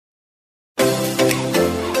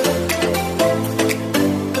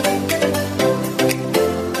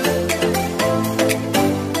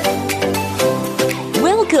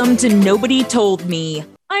Welcome to Nobody Told Me.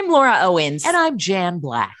 I'm Laura Owens. And I'm Jan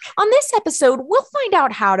Black. On this episode, we'll find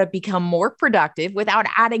out how to become more productive without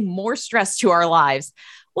adding more stress to our lives.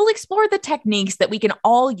 We'll explore the techniques that we can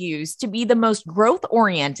all use to be the most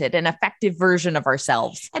growth-oriented and effective version of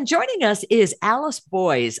ourselves. And joining us is Alice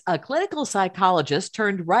Boyes, a clinical psychologist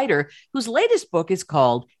turned writer whose latest book is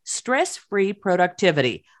called Stress-Free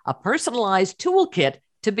Productivity, a personalized toolkit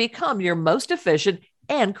to become your most efficient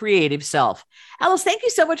and creative self. Alice, thank you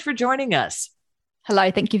so much for joining us.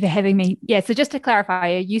 Hello, thank you for having me. Yeah, so just to clarify,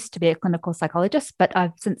 I used to be a clinical psychologist, but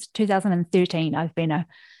since 2013, I've been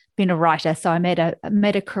a writer. So I made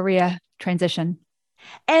a career transition.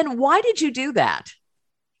 And why did you do that?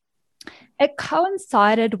 It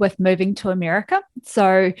coincided with moving to America.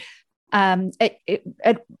 So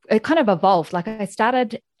it kind of evolved. Like I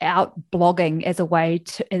started out blogging as a way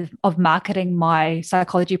of marketing my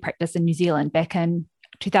psychology practice in New Zealand back in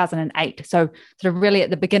 2008. So sort of really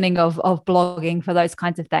at the beginning of blogging for those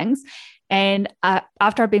kinds of things. And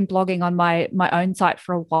after I'd been blogging on my own site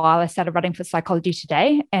for a while, I started writing for Psychology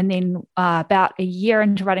Today. And then about a year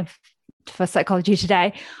into writing for Psychology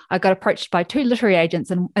Today, I got approached by two literary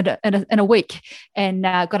agents in a week and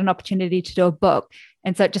got an opportunity to do a book.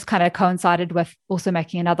 And so it just kind of coincided with also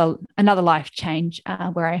making another life change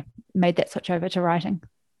where I made that switch over to writing.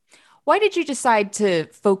 Why did you decide to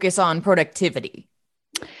focus on productivity?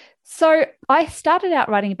 So I started out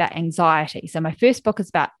writing about anxiety. So my first book is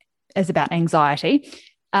about anxiety.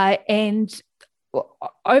 And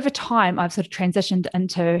over time, I've sort of transitioned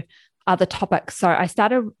into other topics. So I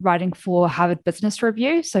started writing for Harvard Business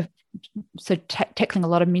Review, so tackling a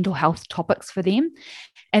lot of mental health topics for them.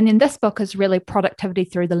 And then this book is really productivity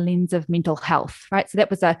through the lens of mental health, right? So that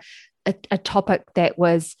was a topic that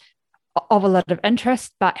was of a lot of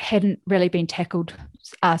interest, but hadn't really been tackled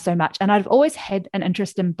so much. And I've always had an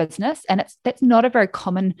interest in business, and that's not a very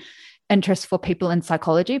common interest for people in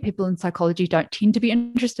psychology. People in psychology don't tend to be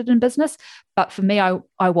interested in business, but for me, I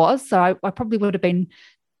was. So I probably would have been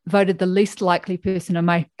voted the least likely person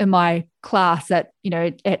in my class at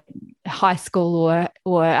high school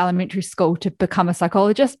or elementary school to become a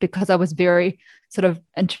psychologist, because I was very sort of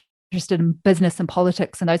interested in business and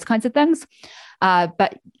politics and those kinds of things.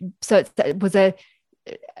 But so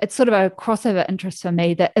it's sort of a crossover interest for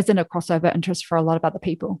me that isn't a crossover interest for a lot of other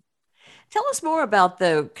people. Tell us more about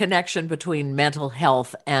the connection between mental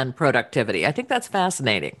health and productivity. I think that's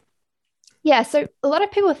fascinating. Yeah, so a lot of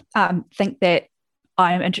people think that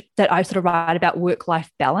I sort of write about work-life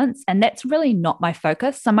balance, and that's really not my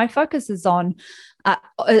focus. So my focus is on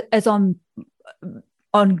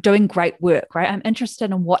doing great work, right? I'm interested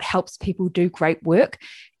in what helps people do great work.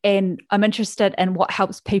 And I'm interested in what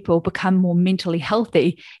helps people become more mentally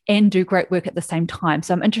healthy and do great work at the same time.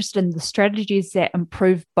 So I'm interested in the strategies that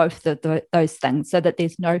improve both those things, so that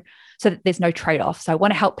there's no trade-off. So I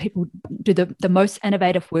want to help people do the most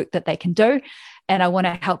innovative work that they can do, and I want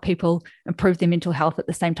to help people improve their mental health at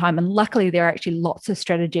the same time. And luckily, there are actually lots of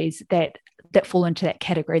strategies that fall into that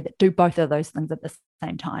category that do both of those things at the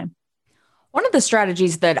same time. One of the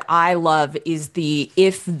strategies that I love is the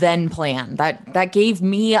if-then plan. That gave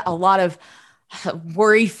me a lot of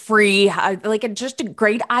worry-free, just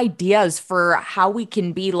great ideas for how we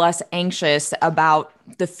can be less anxious about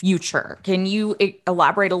the future. Can you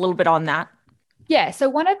elaborate a little bit on that? Yeah. So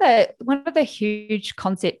one of the huge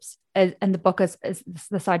concepts in the book is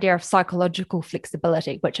this idea of psychological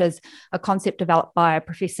flexibility, which is a concept developed by a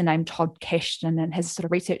professor named Todd Kashdan and his sort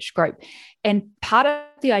of research group. And part of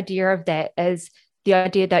the idea of that is the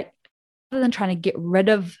idea that rather than trying to get rid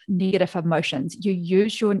of negative emotions, you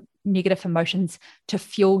use your negative emotions to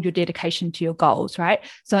fuel your dedication to your goals, right?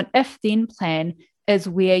 So an if-then plan is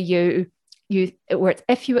where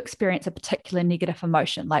if you experience a particular negative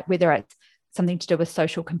emotion, like whether it's something to do with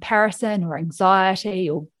social comparison or anxiety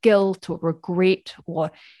or guilt or regret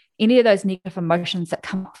or any of those negative emotions that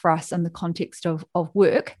come up for us in the context of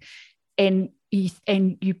work, and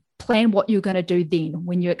you plan what you're going to do then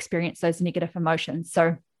when you experience those negative emotions.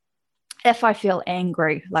 So if I feel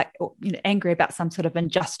angry, angry about some sort of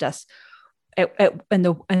injustice in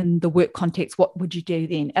the work context, what would you do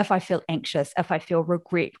then? If I feel anxious, if I feel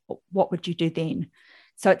regret, what would you do then?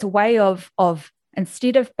 So it's a way of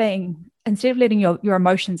instead of letting your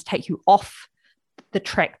emotions take you off the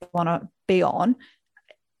track you want to be on,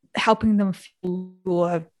 helping them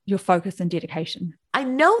fuel your focus and dedication. I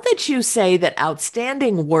know that you say that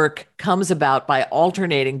outstanding work comes about by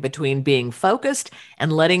alternating between being focused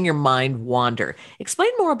and letting your mind wander.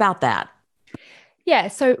 Explain more about that. Yeah,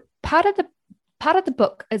 so part of the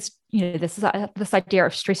book is, this idea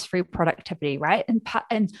of stress-free productivity, right?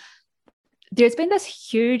 And there's been this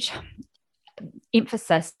huge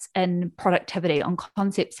emphasis in productivity on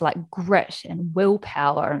concepts like grit and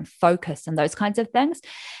willpower and focus and those kinds of things.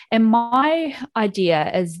 And my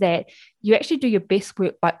idea is that you actually do your best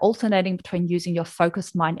work by alternating between using your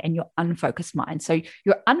focused mind and your unfocused mind. So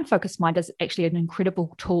your unfocused mind is actually an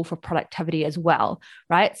incredible tool for productivity as well,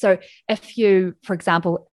 right? So if you, for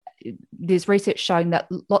example, there's research showing that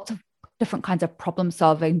lots of different kinds of problem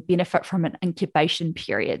solving benefit from an incubation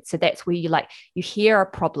period. So that's where you hear a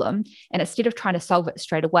problem, and instead of trying to solve it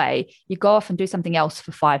straight away, you go off and do something else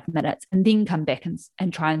for 5 minutes and then come back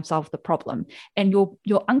and try and solve the problem. And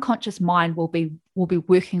your unconscious mind will be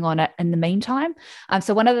working on it in the meantime.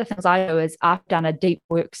 So one of the things I do is after I've done a deep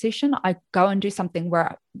work session, I go and do something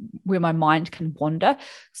where my mind can wander.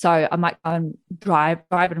 So I might go and drive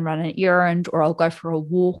and run an errand, or I'll go for a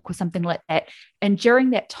walk or something like that. And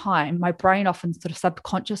during that time, my brain often sort of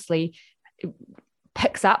subconsciously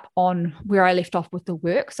picks up on where I left off with the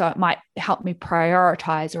work. So it might help me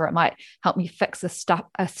prioritize, or it might help me fix a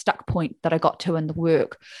stuck point that I got to in the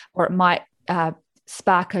work, or it might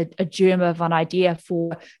spark a germ of an idea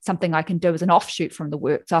for something I can do as an offshoot from the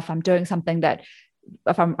work. So if I'm doing something that,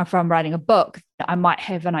 if I'm writing a book, I might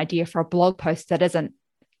have an idea for a blog post that isn't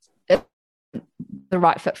the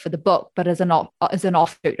right fit for the book, but as an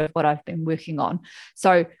offshoot of what I've been working on.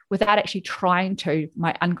 So without actually trying to,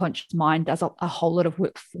 my unconscious mind does a whole lot of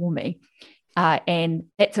work for me. And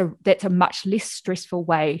that's a much less stressful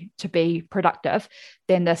way to be productive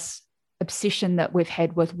than this obsession that we've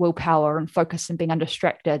had with willpower and focus and being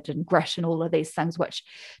undistracted and grit and all of these things, which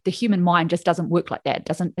the human mind just doesn't work like that.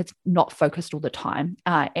 It's not focused all the time.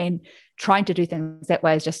 And trying to do things that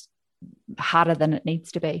way is just harder than it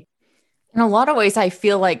needs to be. In a lot of ways, I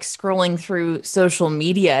feel like scrolling through social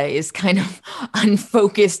media is kind of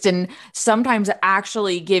unfocused, and sometimes it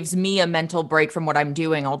actually gives me a mental break from what I'm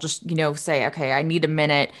doing. I'll just, say, okay, I need a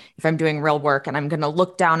minute if I'm doing real work, and I'm going to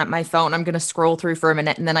look down at my phone. I'm going to scroll through for a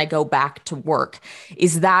minute, and then I go back to work.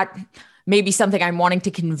 Is that maybe something I'm wanting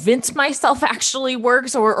to convince myself actually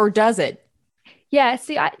works, or does it? Yeah,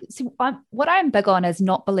 what I'm big on is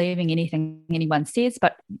not believing anything anyone says,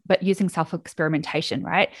 but using self-experimentation,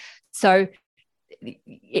 right? So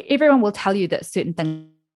everyone will tell you that certain things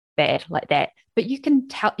are bad like that, but you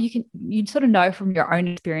sort of know from your own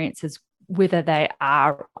experiences whether they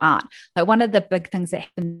are or aren't. Like one of the big things that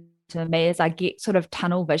happens to me is I get sort of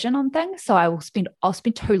tunnel vision on things. So I'll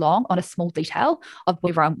spend too long on a small detail of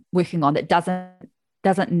whatever I'm working on that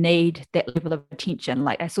doesn't need that level of attention.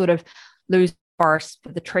 Like I sort of lose forest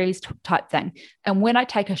for the trees type thing. And when I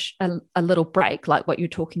take a little break, like what you're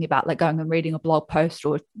talking about, like going and reading a blog post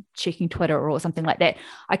or checking Twitter or something like that,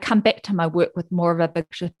 I come back to my work with more of a big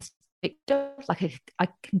perspective. Like I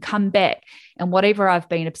can come back, and whatever I've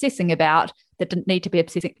been obsessing about that didn't need to be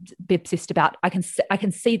obsessed about, I can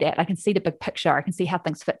see that. I can see the big picture. I can see how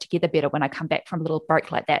things fit together better when I come back from a little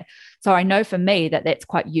break like that. So I know for me that that's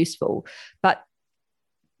quite useful. But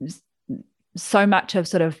so much of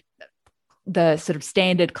the sort of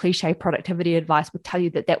standard cliche productivity advice would tell you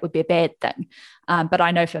that would be a bad thing. But I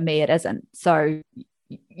know for me, it isn't. So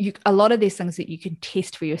a lot of these things that you can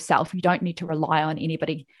test for yourself, you don't need to rely on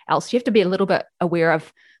anybody else. You have to be a little bit aware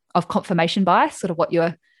of confirmation bias, sort of what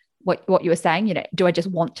you were saying, do I just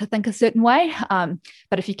want to think a certain way?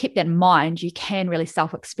 But if you keep that in mind, you can really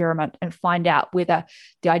self-experiment and find out whether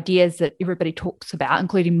the ideas that everybody talks about,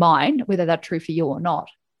 including mine, whether they're true for you or not.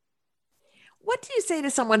 What do you say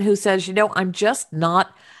to someone who says, I'm just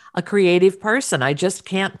not a creative person. I just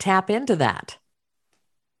can't tap into that?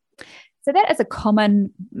 So that is a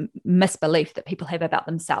common misbelief that people have about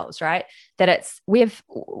themselves, right? That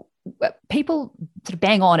people sort of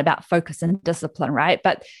bang on about focus and discipline, right?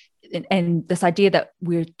 But and this idea that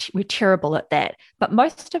we're terrible at that. But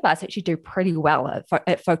most of us actually do pretty well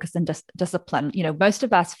at focus and discipline. Most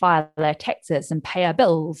of us file our taxes and pay our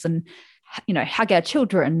bills and hug our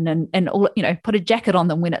children and all, put a jacket on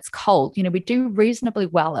them when it's cold. We do reasonably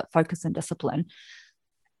well at focus and discipline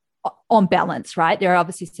on balance, right? There are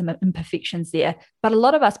obviously some imperfections there, but a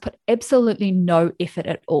lot of us put absolutely no effort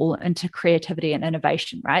at all into creativity and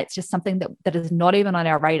innovation, right? It's just something that is not even on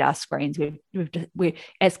our radar screens. We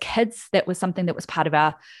as kids, that was something that was part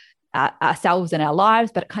of ourselves and our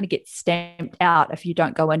lives, but it kind of gets stamped out if you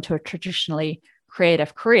don't go into a traditionally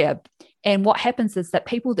creative career. And what happens is that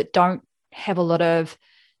people that don't have a lot of,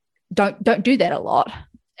 don't do that a lot,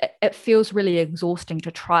 it feels really exhausting to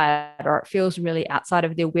try it, or it feels really outside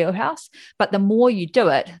of their wheelhouse. But the more you do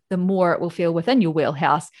it, the more it will feel within your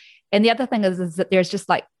wheelhouse. And the other thing is that there's just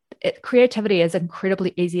creativity is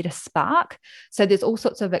incredibly easy to spark. So there's all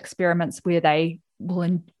sorts of experiments where they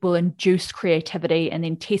will induce creativity and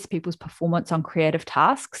then test people's performance on creative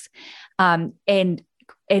tasks. And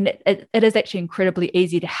it is actually incredibly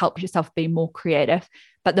easy to help yourself be more creative.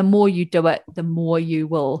 But the more you do it, the more you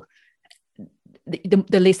will,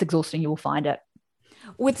 the less exhausting you will find it.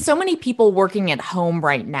 With so many people working at home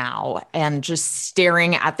right now and just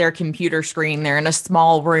staring at their computer screen, they're in a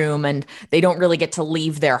small room and they don't really get to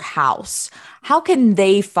leave their house. How can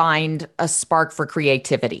they find a spark for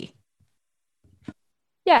creativity?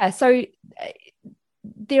 Yeah, so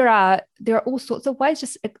there are all sorts of ways.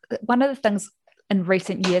 Just one of the things in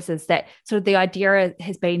recent years is that sort of the idea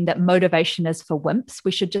has been that motivation is for wimps.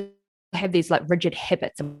 We should just have these like rigid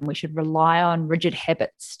habits, and we should rely on rigid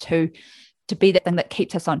habits to be the thing that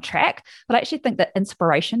keeps us on track. But I actually think that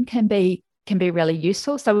inspiration can be really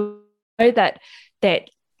useful. So we know that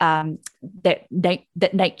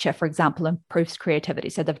nature, for example, improves creativity.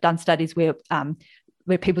 So they've done studies where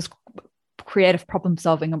people's creative problem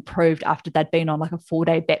solving improved after they'd been on like a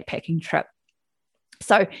 4-day backpacking trip.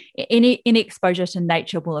 So any exposure to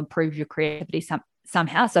nature will improve your creativity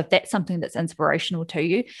somehow. So if that's something that's inspirational to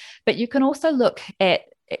you, but you can also look at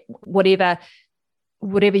whatever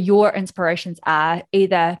your inspirations are,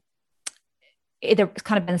 either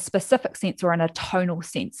kind of in a specific sense or in a tonal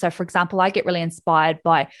sense. So for example, I get really inspired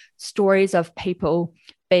by stories of people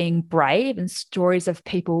being brave and stories of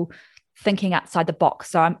people thinking outside the box.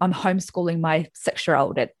 So I'm homeschooling my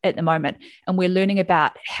 6-year-old at the moment, and we're learning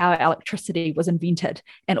about how electricity was invented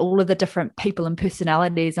and all of the different people and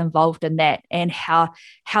personalities involved in that, and how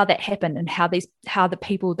that happened, and how the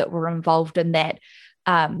people that were involved in that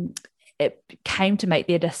it came to make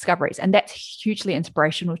their discoveries. And that's hugely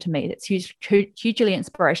inspirational to me. That's hugely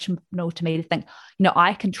inspirational to me to think,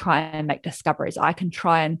 I can try and make discoveries. I can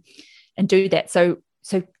try and do that. So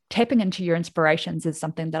tapping into your inspirations is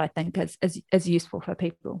something that I think is useful for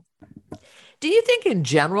people. Do you think in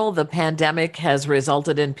general the pandemic has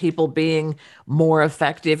resulted in people being more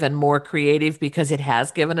effective and more creative because it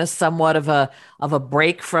has given us somewhat of a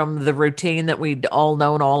break from the routine that we'd all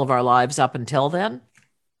known all of our lives up until then?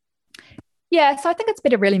 Yeah, so I think it's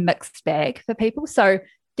been a really mixed bag for people. So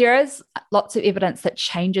there is lots of evidence that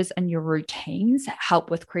changes in your routines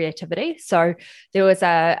help with creativity. So there was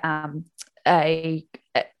an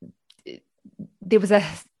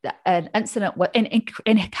incident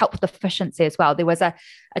and help with efficiency as well. There was a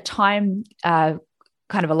time kind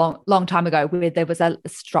of a long time ago where there was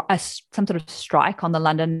some sort of strike on the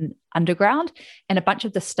London Underground, and a bunch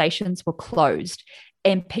of the stations were closed,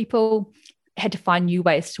 and people had to find new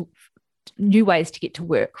ways to get to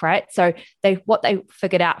work, right? So what they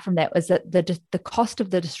figured out from that was that the cost of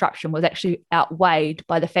the disruption was actually outweighed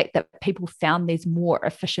by the fact that people found these more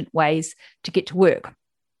efficient ways to get to work.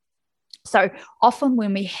 So often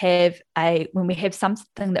when we have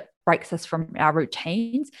something that breaks us from our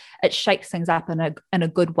routines, it shakes things up in a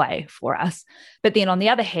good way for us. But then on the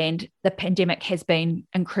other hand, the pandemic has been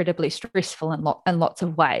incredibly stressful in lots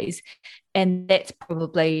of ways, and that's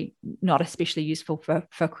probably not especially useful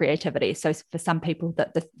for creativity. So for some people,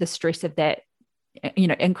 that the stress of that,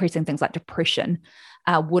 increasing things like depression,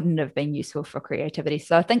 wouldn't have been useful for creativity.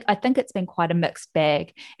 So I think it's been quite a mixed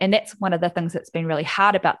bag, and that's one of the things that's been really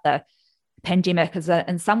hard about the pandemic, is that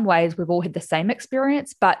in some ways we've all had the same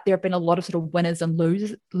experience, but there have been a lot of sort of winners and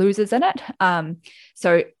losers in it.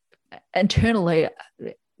 So internally,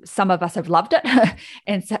 some of us have loved it,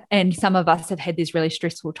 and some of us have had these really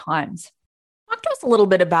stressful times. Talk to us a little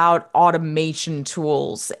bit about automation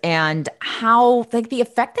tools and how, like, the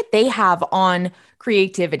effect that they have on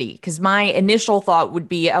creativity. Because my initial thought would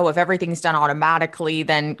be, if everything's done automatically,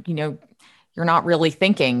 then, you're not really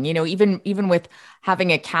thinking, even with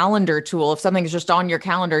having a calendar tool, if something's just on your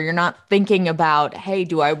calendar, you're not thinking about, hey,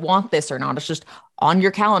 do I want this or not? It's just on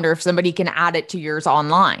your calendar if somebody can add it to yours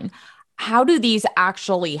online. How do these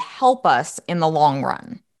actually help us in the long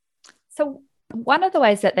run? So one of the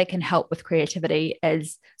ways that they can help with creativity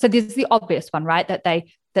is, so there's the obvious one, right? That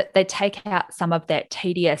they take out some of that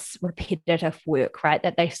tedious, repetitive work, right?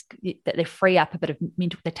 That they free up a bit of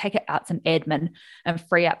mental, they take out some admin and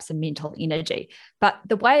free up some mental energy. But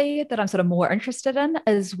the way that I'm sort of more interested in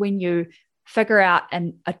is when you figure out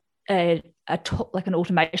a tool, like an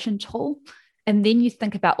automation tool, and then you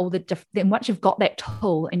think about all the different, then once you've got that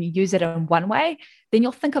tool and you use it in one way, then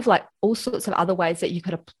you'll think of like all sorts of other ways that you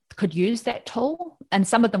could use that tool. And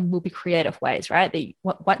some of them will be creative ways, right?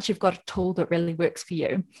 Once you've got a tool that really works for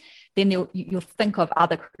you, then you'll think of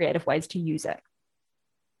other creative ways to use it.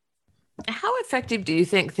 How effective do you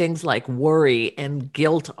think things like worry and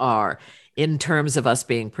guilt are in terms of us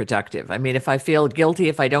being productive? I mean, if I feel guilty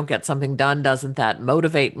if I don't get something done, doesn't that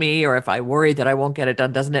motivate me? Or if I worry that I won't get it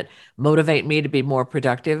done, doesn't it motivate me to be more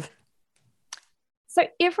productive? So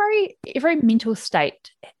every mental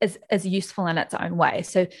state is useful in its own way.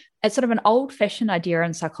 So it's sort of an old-fashioned idea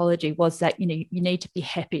in psychology was that, you need to be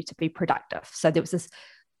happy to be productive. So there was this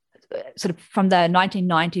sort of from the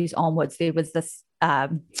 1990s onwards, there was this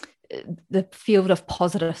the field of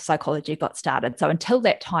positive psychology got started. So until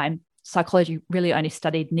that time, psychology really only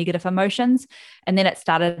studied negative emotions, and then it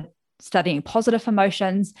started studying positive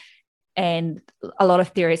emotions. And a lot of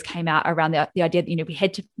theories came out around the idea that, we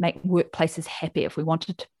had to make workplaces happy. If we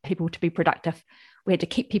wanted people to be productive, we had to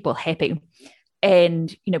keep people happy.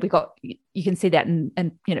 And, you can see that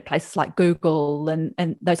in places like Google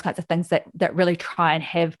and those kinds of things that really try and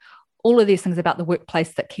have all of these things about the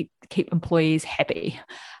workplace that keep employees happy.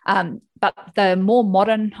 But the more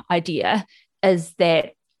modern idea is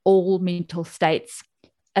that all mental states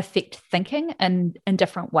affect thinking in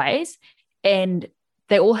different ways, and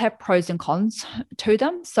they all have pros and cons to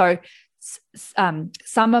them. So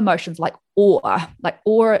some emotions like awe,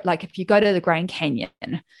 like if you go to the Grand Canyon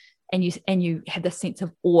and you have this sense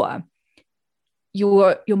of awe,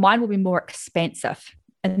 your mind will be more expansive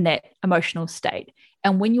in that emotional state.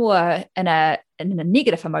 And when you're in a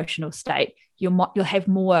negative emotional state, you'll have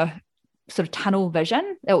more sort of tunnel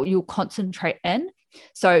vision that you'll concentrate in.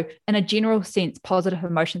 So in a general sense, positive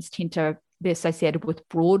emotions tend to be associated with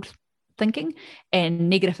broad thinking, and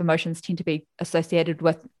negative emotions tend to be associated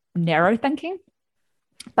with narrow thinking.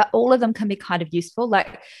 But all of them can be kind of useful.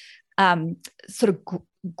 Like sort of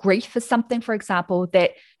grief is something, for example,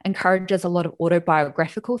 that encourages a lot of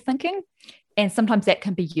autobiographical thinking, and sometimes that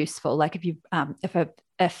can be useful. Like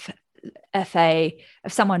if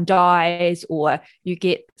someone dies, or you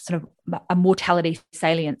get sort of a mortality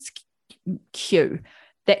salience cue,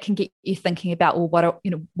 that can get you thinking about, well,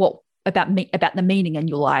 what about the meaning in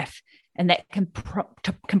your life, and that can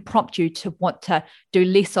prompt you to want to do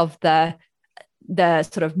less of the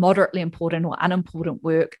sort of moderately important or unimportant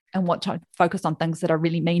work and want to focus on things that are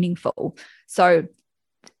really meaningful. So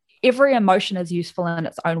every emotion is useful in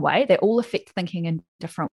its own way. They all affect thinking in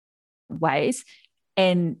different ways,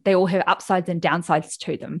 and they all have upsides and downsides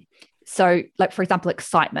to them. So, like, for example,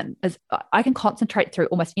 excitement is, I can concentrate through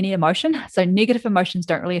almost any emotion. So negative emotions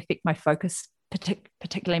don't really affect my focus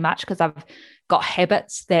particularly much, because I've got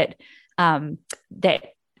habits that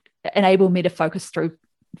enable me to focus through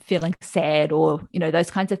feeling sad or,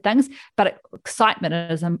 those kinds of things. But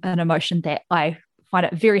excitement is an emotion that I find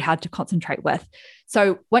it very hard to concentrate with.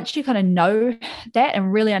 So once you kind of know that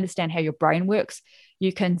and really understand how your brain works,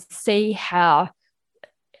 you can see how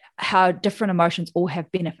different emotions all have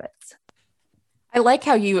benefits. I like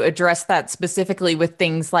how you address that specifically with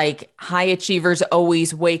things like high achievers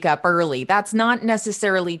always wake up early. That's not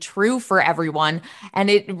necessarily true for everyone. And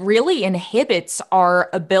it really inhibits our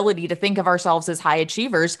ability to think of ourselves as high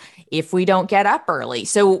achievers if we don't get up early.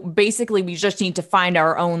 So basically, we just need to find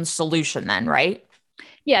our own solution then, right?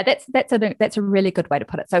 Yeah, that's a really good way to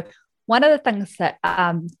put it. So one of the things that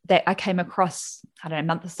I came across, I don't know, a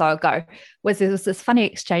month or so ago, was there was this funny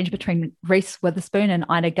exchange between Reese Witherspoon and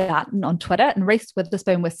Ina Garten on Twitter. And Reese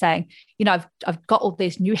Witherspoon was saying, I've got all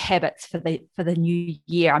these new habits for the new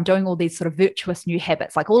year. I'm doing all these sort of virtuous new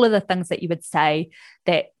habits, like all of the things that you would say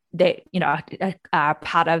that are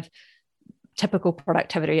part of typical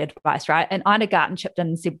productivity advice, right? And Ina Garten chipped in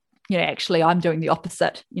and said, actually, I'm doing the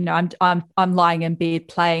opposite. I'm lying in bed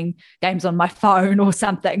playing games on my phone or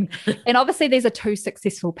something. And obviously, these are two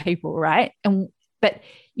successful people, right? But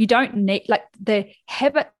you don't need, like, the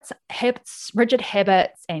habits, rigid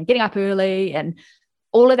habits, and getting up early, and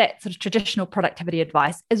all of that sort of traditional productivity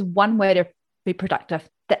advice is one way to be productive.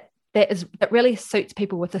 That really suits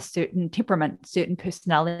people with a certain temperament, certain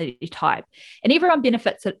personality type, and everyone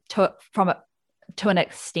benefits from it to an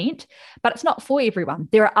extent, but it's not for everyone.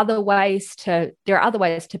 There are other ways to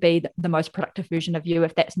be the most productive version of you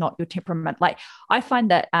if that's not your temperament. Like, I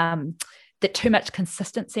find that that too much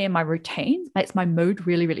consistency in my routine makes my mood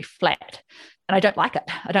really, really flat, and I don't like it.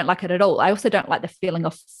 I don't like it at all. I also don't like the feeling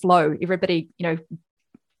of flow. Everybody,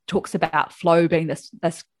 talks about flow being this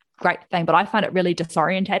great thing, but I find it really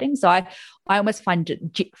disorientating. So I almost find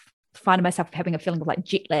myself having a feeling of like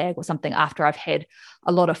jet lag or something after I've had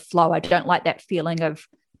a lot of flow. I don't like that feeling of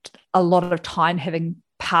a lot of time having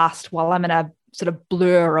passed while I'm in a sort of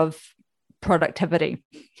blur of productivity.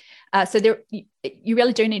 So you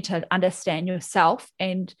really do need to understand yourself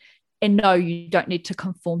and know you don't need to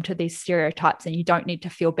conform to these stereotypes, and you don't need to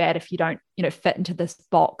feel bad if you don't, fit into this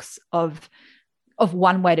box of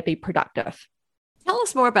one way to be productive. Tell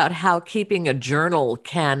us more about how keeping a journal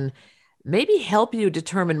can maybe help you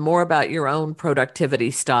determine more about your own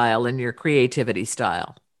productivity style and your creativity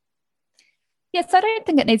style? Yes, I don't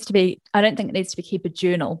think it needs to be keep a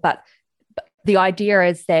journal, but the idea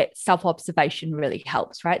is that self-observation really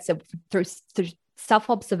helps, right? So through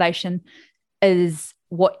self-observation is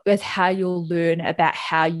how you'll learn about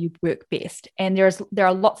how you work best. And there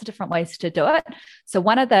are lots of different ways to do it. So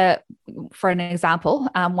for an example,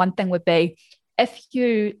 one thing would be if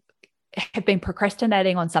you have been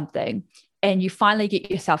procrastinating on something and you finally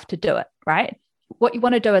get yourself to do it, right? What you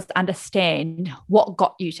want to do is understand what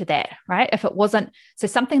got you to that, right? If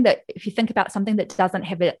you think about something that doesn't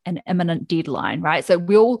have an imminent deadline, right? So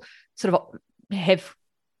we'll sort of have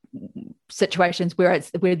situations where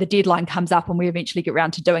the deadline comes up and we eventually get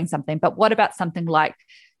around to doing something. But what about something like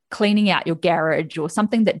cleaning out your garage, or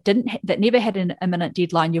something that never had an imminent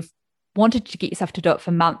deadline? You've wanted to get yourself to do it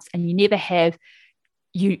for months and you never have.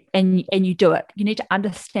 You do it. You need to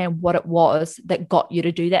understand what it was that got you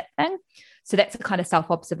to do that thing. So that's a kind of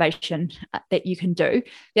self-observation that you can do.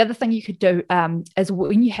 The other thing you could do is so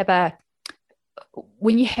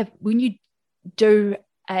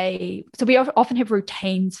we often have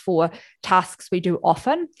routines for tasks we do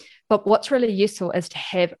often, but what's really useful is to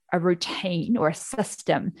have a routine or a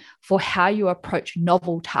system for how you approach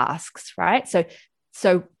novel tasks, right?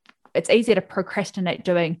 So it's easier to procrastinate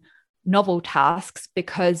doing novel tasks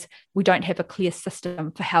because we don't have a clear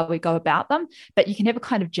system for how we go about them, but you can have a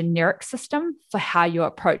kind of generic system for how you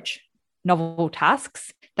approach novel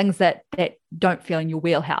tasks, things that don't feel in your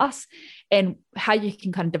wheelhouse. And how you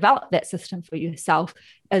can kind of develop that system for yourself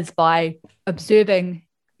is by observing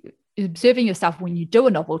yourself when you do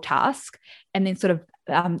a novel task, and then sort of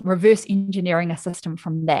reverse engineering a system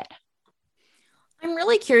from that. I'm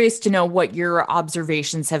really curious to know what your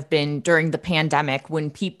observations have been during the pandemic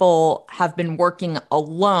when people have been working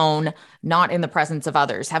alone, not in the presence of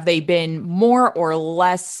others. Have they been more or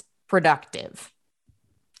less productive?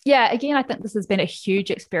 Yeah, again, I think this has been a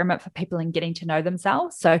huge experiment for people in getting to know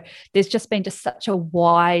themselves. So there's just been just a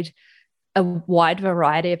wide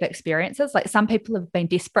variety of experiences. Like some people have been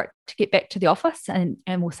desperate to get back to the office and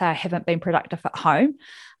will say, I haven't been productive at home.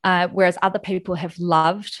 Whereas other people have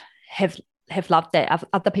loved that.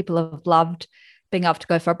 Other people have loved being able to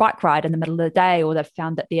go for a bike ride in the middle of the day, or they've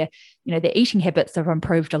found that their eating habits have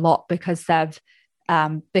improved a lot because they're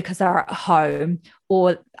at home,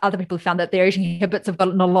 or other people have found that their eating habits have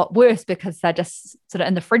gotten a lot worse because they're just sort of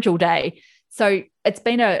in the fridge all day. So it's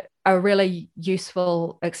been a really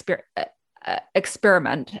useful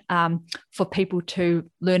experiment for people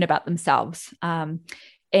to learn about themselves. And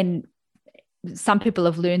some people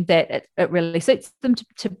have learned that it really suits them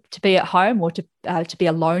to be at home or to be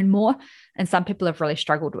alone more. And some people have really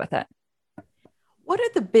struggled with it. What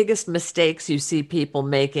are the biggest mistakes you see people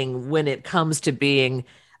making when it comes to being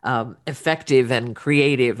effective and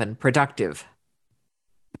creative and productive?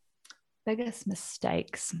 Biggest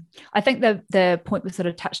mistakes. I think the point we sort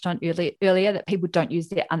of touched on earlier, that people don't use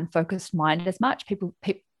their unfocused mind as much. People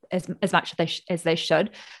as much as they should.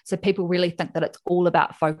 So people really think that it's all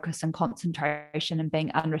about focus and concentration and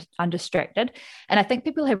being undistracted. And I think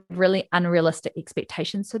people have really unrealistic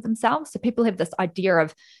expectations for themselves. So people have this idea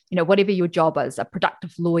of, whatever your job is, a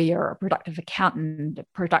productive lawyer, a productive accountant, a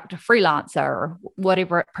productive freelancer, or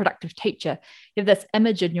whatever, a productive teacher. You have this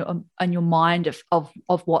image in your mind of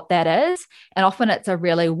what that is. And often it's a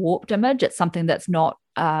really warped image. It's something that's not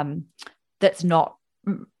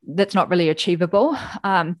really achievable.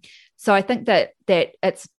 So I think that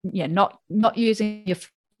it's not using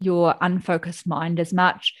your unfocused mind as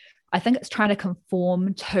much. I think it's trying to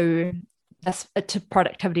conform to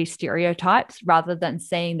productivity stereotypes rather than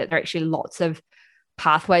seeing that there are actually lots of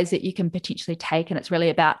pathways that you can potentially take. And it's really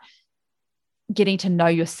about getting to know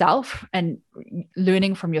yourself and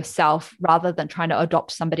learning from yourself rather than trying to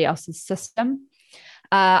adopt somebody else's system.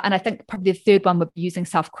 And I think probably the third one would be using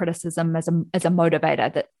self-criticism as a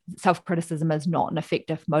motivator, that self-criticism is not an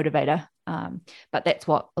effective motivator. But that's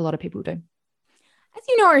what a lot of people do. As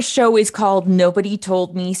you know, our show is called Nobody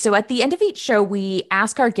Told Me. So at the end of each show, we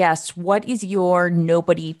ask our guests, what is your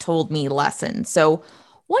nobody told me lesson? So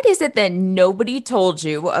what is it that nobody told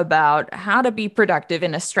you about how to be productive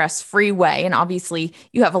in a stress-free way? And obviously,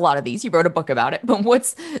 you have a lot of these. You wrote a book about it. But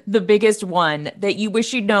what's the biggest one that you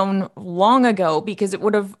wish you'd known long ago because it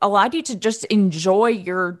would have allowed you to just enjoy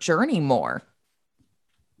your journey more?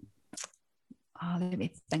 Oh, let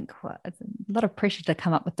me think. It's a lot of pressure to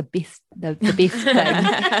come up with the best thing.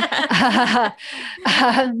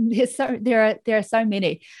 There are so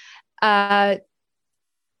many.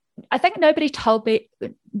 I think nobody told me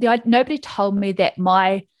that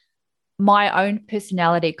my own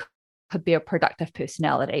personality could be a productive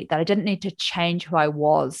personality, that I didn't need to change who I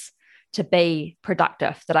was to be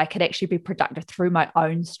productive, that I could actually be productive through my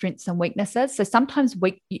own strengths and weaknesses. So sometimes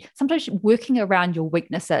working around your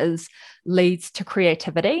weaknesses leads to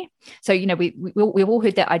creativity. So, we've all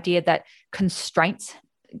heard that idea that constraints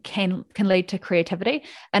can lead to creativity.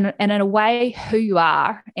 And in a way, who you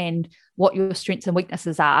are and what your strengths and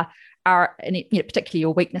weaknesses are, and particularly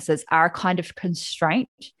your weaknesses, are a kind of constraint.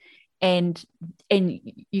 And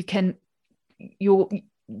you can, your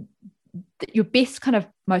best kind of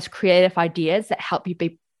most creative ideas that help you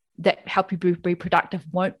be productive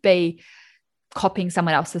won't be copying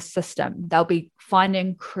someone else's system. They'll be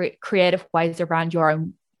finding creative ways around your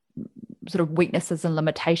own sort of weaknesses and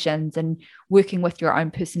limitations and working with your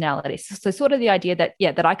own personality. So sort of the idea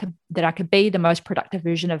that I could be the most productive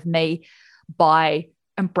version of me by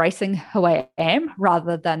embracing who I am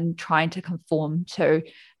rather than trying to conform to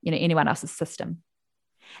anyone else's system.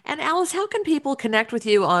 And Alice, how can people connect with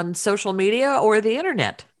you on social media or the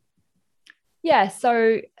internet? Yeah,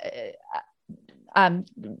 so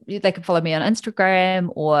they can follow me on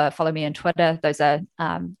Instagram or follow me on Twitter. Those are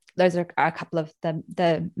a couple of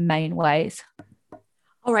the main ways.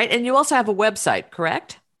 All right, and you also have a website,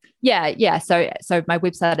 correct? Yeah. So my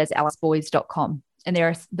website is aliceboys.com, and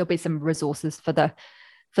there'll be some resources for the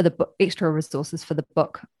book, extra resources for the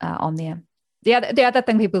book on there. The other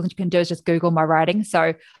thing people can do is just Google my writing.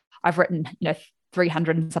 So I've written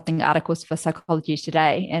 300 and something articles for Psychology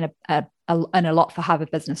Today and a lot for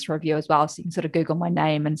Harvard Business Review as well. So you can sort of Google my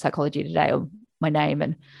name and Psychology Today, or my name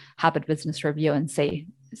and Harvard Business Review, and see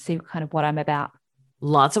kind of what I'm about.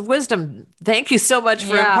 Lots of wisdom. Thank you so much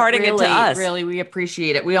for imparting it to us. Really, we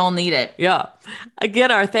appreciate it. We all need it. Yeah.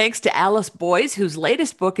 Again, our thanks to Alice Boyes, whose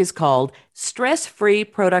latest book is called Stress-Free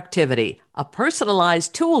Productivity, a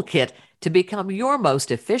personalized toolkit to become your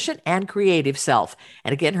most efficient and creative self.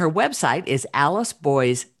 And again, her website is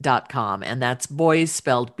aliceboys.com, and that's Boyes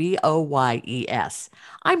spelled Boyes.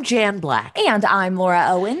 I'm Jan Black. And I'm Laura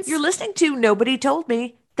Owens. You're listening to Nobody Told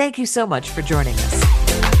Me. Thank you so much for joining us.